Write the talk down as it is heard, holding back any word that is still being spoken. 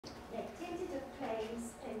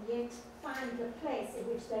find the place in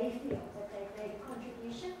which they feel that they've made a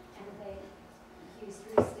contribution, and they use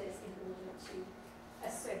roosters in order to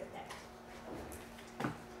assert that.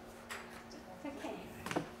 Okay.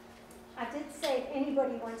 I did say if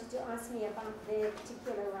anybody wanted to ask me about their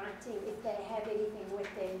particular writing, if they have anything with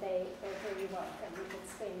them, they're very welcome. We could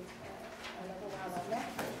spend a little while on that.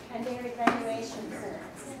 And their evaluation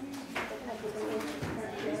forms.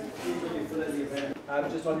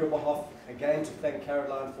 Just on your behalf, again, to thank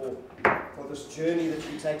Caroline for this journey that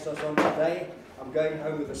she takes us on today. I'm going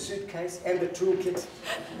home with a suitcase and a toolkit,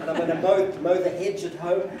 and I'm going to mow the hedge at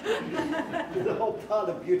home with a whole pile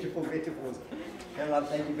of beautiful metaphors. Caroline,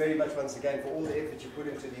 thank you very much once again for all the effort you put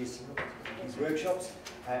into these workshops,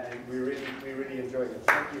 and we really enjoy them.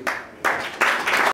 Thank you.